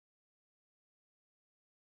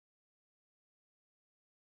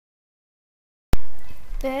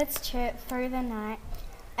Birds chirp through the night,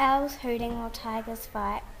 owls hooting while tigers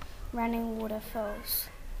fight, running waterfalls.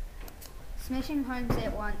 Smashing homes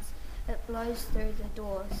at once, it blows through the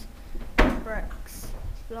doors, bricks,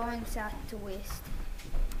 blowing south to west.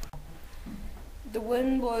 The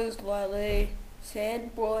wind blows lightly,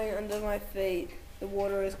 sand boiling under my feet, the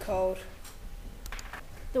water is cold.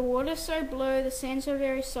 The water's so blue, the sand's so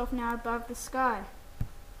very soft now above the sky.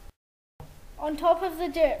 On top of the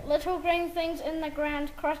dirt, little green things in the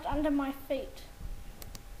ground crushed under my feet.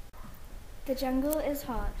 The jungle is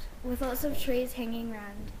hot, with lots of trees hanging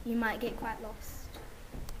round. You might get quite lost.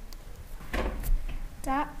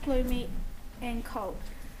 Dark, gloomy and cold.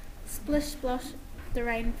 Splish splosh, the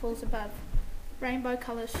rain falls above. Rainbow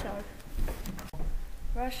colours show.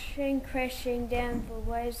 Rushing, crashing down the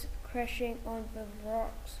waves, crashing on the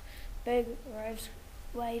rocks. Big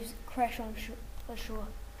waves crash on the shore.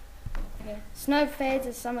 Okay. Snow fades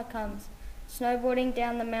as summer comes, snowboarding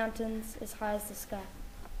down the mountains as high as the sky.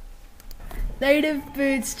 Native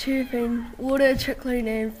birds chirping, water trickling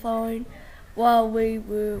and flowing while we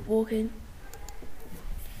were walking.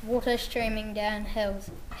 Water streaming down hills,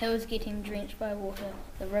 hills getting drenched by water,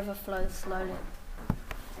 the river flows slowly.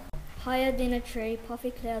 Higher than a tree,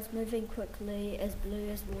 puffy clouds moving quickly, as blue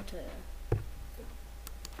as water.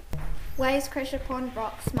 Waves crash upon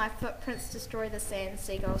rocks, my footprints destroy the sand,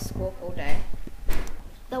 seagulls squawk all day.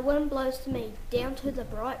 The wind blows to me, down to the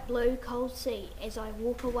bright blue cold sea, as I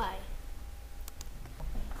walk away.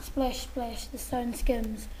 Splash, splash, the stone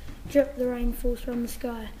skims. Drip, the rain falls from the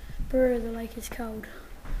sky. Brr, the lake is cold.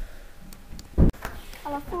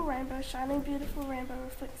 Colourful rainbow, shining beautiful rainbow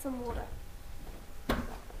reflects in water.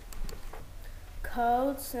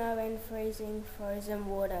 Cold snow and freezing frozen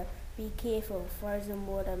water. Be careful, frozen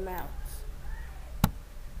water melts.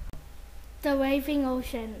 The waving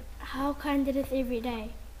ocean, how kind it is every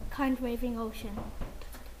day. Kind waving ocean.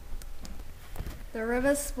 The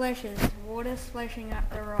river splashes, water splashing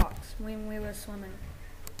up the rocks when we were swimming.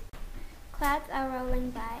 Clouds are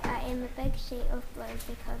rolling by, I am a big sheet of blue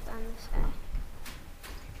because I'm the sky.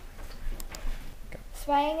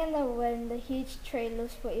 Swaying in the wind, the huge tree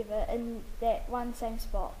lives forever in that one same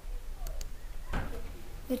spot.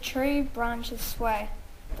 The tree branches sway,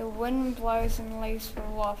 the wind blows and leaves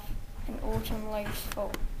fall off, and autumn leaves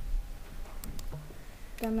fall.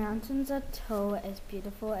 The mountains are tall, as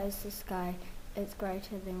beautiful as the sky. It's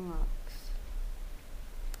greater than rocks.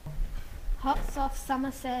 Hot, soft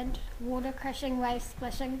summer sand, water crashing, waves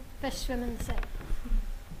splashing, fish swim in the sea.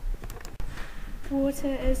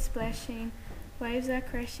 Water is splashing, waves are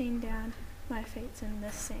crashing down, my feet's in the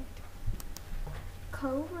sand.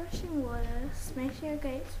 Cold rushing water, smashing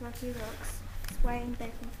against rocky rocks, swaying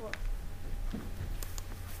back and forth.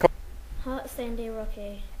 Hot, sandy,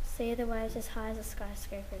 rocky. See the waves as high as a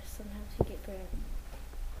skyscraper, sometimes you get burned.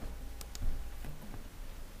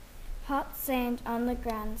 Hot sand on the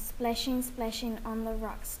ground, splashing, splashing on the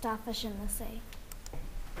rocks, starfish in the sea.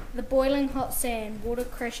 The boiling hot sand, water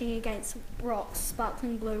crashing against rocks,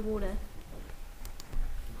 sparkling blue water.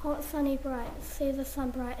 Hot, sunny, bright. See the sun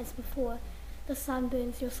bright as before. The sun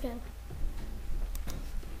burns your skin.